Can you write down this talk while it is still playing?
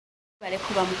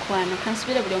Balekuba mukwano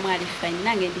kansubira buli omwali fine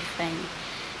nange ndi fine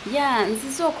ya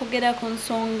nzizo okugera ku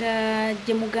nsonga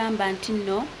gye mugamba nti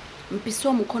nno mpise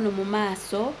omukono mu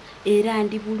maaso era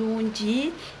ndi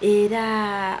bulungi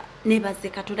era nebaze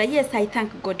Katonda. Yes, I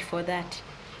thank God for that.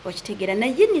 Okitegera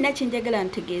naye nina kyenjagala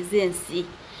ntegeeze ensi,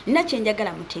 nina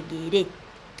kyenjagala mutegeere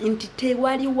nti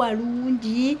tewali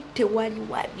walungi tewali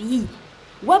wabi,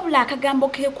 wabula akagambo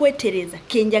kekwetereza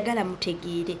kenjagala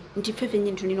mutegeere nti ffe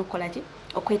ffennyini tulina okukola ki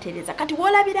okwetereza. Kati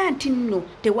wolabira nti nno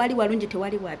tewali walungi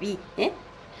tewali wabi,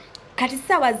 kati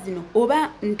ssaawa zino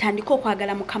oba ntandika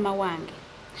okwagala mukama wange,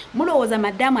 mulowooza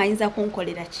maddamu ayinza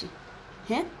kunkolera ki?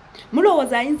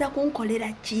 Mulowooza ayinza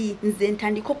kunkolera ki? Nze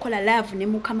ntandika okukola love ne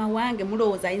mukama wange,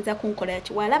 mulowooza ayinza kunkolera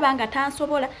ki? Walaba nga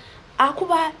tansobola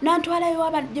akuba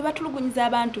nantwalayo gye batulugunyiza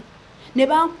abantu ne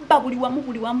bampa buli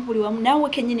wamu nawe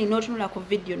kennyini n'otunula ku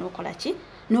video n'okola ki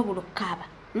n'obulukaaba.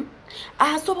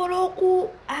 Asobola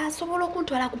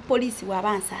okuntwala ku poliisi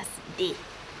waba nsaasidde,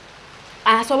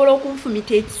 asobola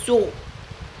okunfumita ekiso,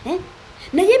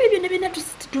 naye ebyo byonna byonna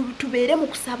tubeere mu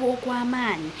kusaba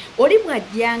okw'amaanyi. Oli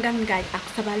bw'ajjanga nga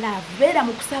akusaba laavu, beera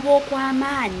mu kusaba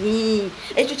okw'amaanyi.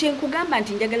 Ekyo kye nkugamba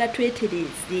nti njagala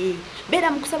twetereze,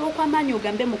 beera mu kusaba okw'amaanyi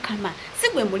ogambe Mukama si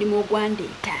gwe mulimu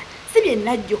ogwandeeta, si bye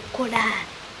najja okukola.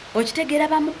 Okitegeera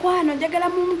bamukwano, njagala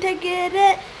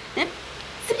mumutegeere,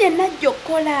 si bye najja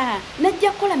okukola,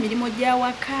 najja kukola mirimu gya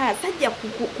waka, sajja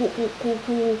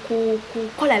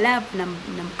kukola laavu na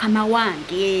mukama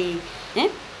wange.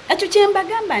 Ekyo kye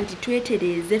mbagamba nti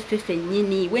twetereze ffe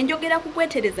ffennyini. We njogera ku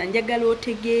kwetereza njagala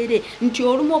otegeere nti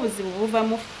olumu obuzibu buva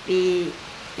mu ffe,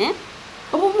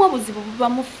 obumu obuzibu buva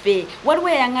mu ffe. Waliwo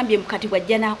eyangambye mukati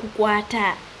bw'ajja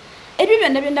n'akukwata. Ebyo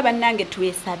byonna byonna bannange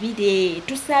twesabire,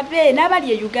 tusabe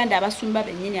n'abali e Uganda abasumba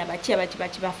bennyini abaki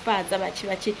bafaaza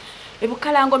baki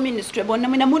Ebukalango ministry bonna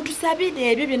mwena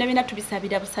mutusabire, ebyo byonna byonna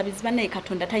tubisabira busabizi bannaye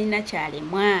Katonda talina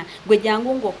kyalemwa. Gwe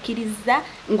jangu ng'okkiriza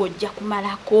ng'ojja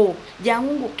kumalako,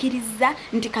 jangu ng'okkiriza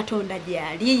nti Katonda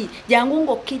gyali, jangu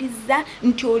ng'okkiriza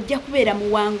nti ojja kubeera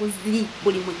muwanguzi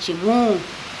buli mu kimu.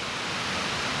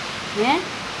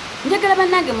 Njagala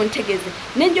bannange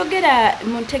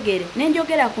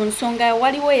nenjogera ku nsonga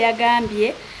waliwo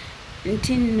eyagambye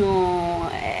nti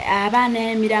nno abaana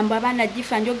emirambo abaana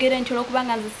gifa, njogera nti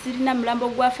olwokubanga nze sirina mulambo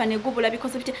gwafa ne gubula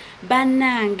bikoze bitya.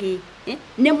 Bannange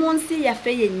ne mu nsi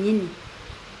yaffe yennyini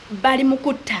bali mu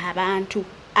kutta abantu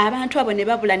abo ne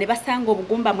babula ne basanga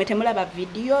obugumba. Mwe temulaba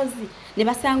videos, ne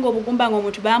basanga obugumba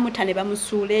ng'omuntu baamuta ne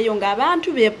bamusuula eyo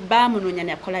ng'abantu baamunoonya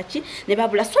ne bakola ki ne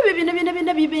babula. So bino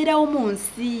byonna bibeerawo mu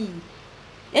nsi.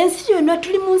 Ensi yonna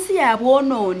tuli mu nsi ya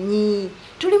bwonoonyi,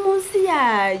 tuli mu nsi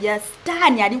ya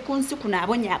sitaani ali ku nsi kuno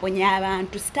abonyaabonya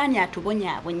abantu. Sitaani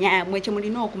atubonyaabonya. Mwe kye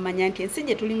mulina okumanya nti ensi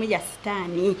gye tulimu ya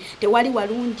sitaani, tewali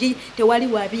walungi tewali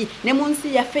wabi. Ne mu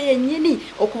nsi yaffe yennyini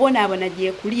okubonaabona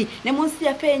gye kuli, ne mu nsi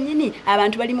yaffe yennyini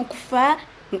abantu bali mu kufa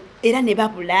era ne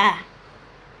babula.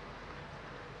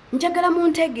 Njagala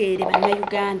muntegeere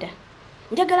bannayuganda,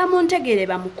 njagala muntegeere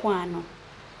bamukwano,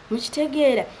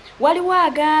 mukitegeera. Waliwo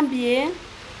agambye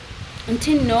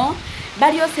nti nno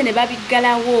balyose ne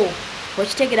babiggalawo,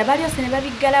 okitegeera, balyose ne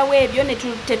babiggalawo ebyo ne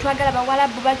tetwagala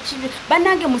bawalabu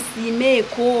bannange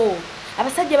musiimeeko.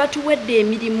 Abasajja batuwedde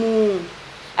emirimu,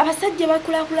 abasajja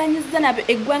bakulaakulanyiza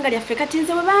eggwanga lyaffe. Kati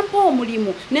nze bwe bampa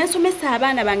omulimu nensomesa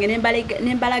abaana bange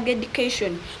nembalaga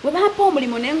education, bwe bampa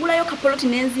omulimu nengulayo kapoloti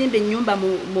nenzimba ennyumba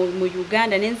mu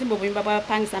Uganda, nenzimba obuyumba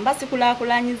bw'abapangisa, mba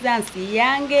sikulaakulanyiza nsi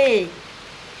yange.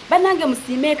 Bannange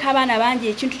musiimeeko, abaana bangi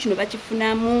ekintu kino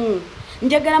bakifunamu.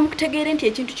 Njagala mukutegeere nti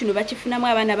ekintu kino bakifunamu.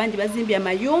 Abaana bangi bazimbye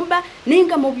amayumba naye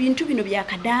nga mu bintu bino bya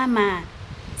kadaama.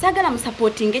 Saagala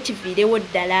musapootinga ekiviirewo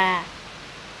ddala.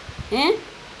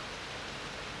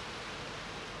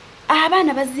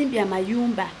 Abaana bazimbye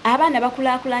amayumba, abaana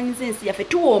bakulaakulanyiza ensi yaffe,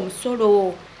 tuwa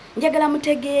omusolo. Njagala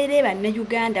mutegeere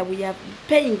bannayuganda, we are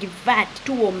paying VAT,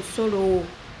 tuwa omusolo.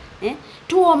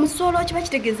 Tuwa omusolo kiba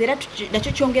kitegeeza era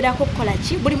nakyo kyongerako okukola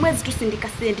ki? Buli mwezi tusindika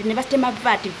sente ne batema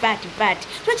VAT.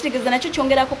 Kiba kitegeeza nakyo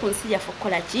kyongerako ku nsi yaffe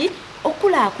okukola ki?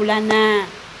 Okulaakulana.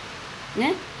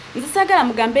 Nze saagala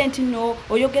mugambe nti nno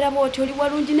oyogera bw'oti oli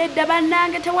walungi. Nedda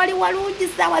bannange, tewali walungi.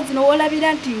 Ssaawa zino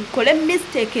wolabira nti nkole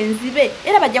mistake enzibe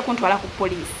era bajja kuntwala ku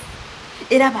poliisi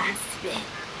era bansibe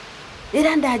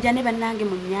era ndaaja ne bannange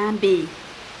munnyambe.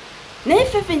 Naye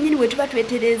ffe ffennyini we tuba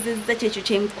tweterezezza, kyekyo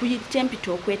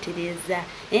kyempita okwetereza.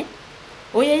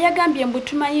 Oyo yagambye mbu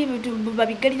tumanyi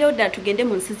babiggalirawo ddala tugende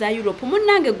mu nsi za Europe.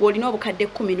 Munnange gwe olina obukadde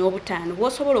 15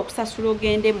 bw'osobola okusasula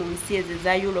ogende mu nsi ezo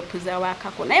za Europe za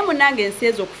waakako. Naye munnange ensi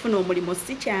ezo okufuna omulimu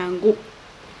si kyangu.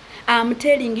 I'm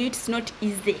telling you it's not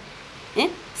easy.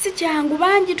 Si kyangu,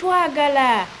 bangi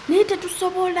twagala naye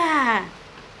tetusobola.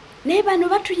 naye bano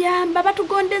batuyamba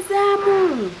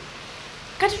batugondezaamu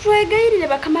kati twegayirire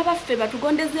bakama baffe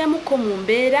batugondezeemuko mu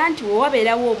mbeera nti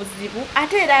wewabeerawo obuzibu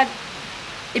ate era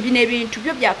ebino ebintu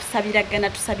byo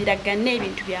byakusabiragana tusabiragane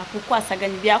ebintu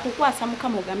byakukwasaganya byakukwasa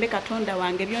mukama ogambe katonda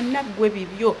wange byonna gwe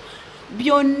bibyo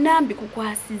byonna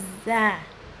mbikukwasizza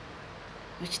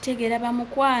okitegeera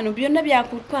bamukwano byonna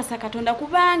byakukwasa katonda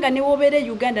kubanga ne wobeera e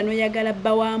Uganda n'oyagala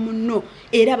bba wa muno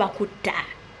era bakutta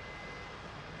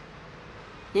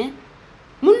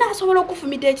munna asobola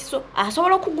okufumita ekiso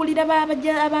asobola okugulira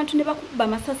abantu ne bakuba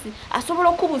amasasi asobola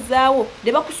okubuzaawo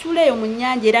ne bakusuula eyo mu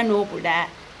nnyanja era n'obula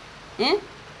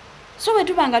so bwe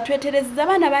tuba nga tweterezza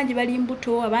abaana bangi bali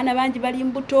mbuto abaana bangi bali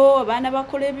mbuto abaana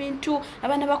bakola ebintu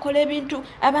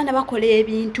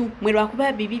mwe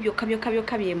lwakuba bibi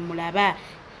byokka bye mulaba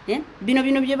bino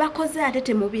bye bakoze ate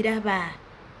temubiraba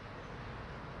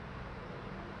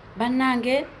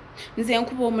bannange nze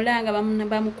nkuba omulanga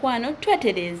bamukwano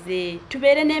twetereze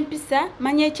tubeere n'empisa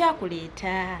manya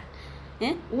ekyakuleeta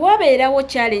wabeerawo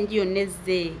challenge yonna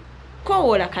ezze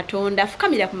kowoola katonda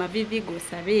fukamira ku mavivi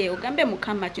gosabe ogambe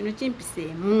mukama kino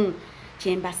kimpiseemu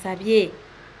kyembasabye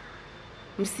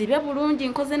musibe bulungi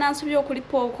nkoze nansobya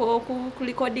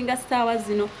okulikodinga ssaawa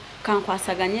zino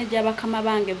kankwasaganye gy'abakama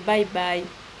bange bye bye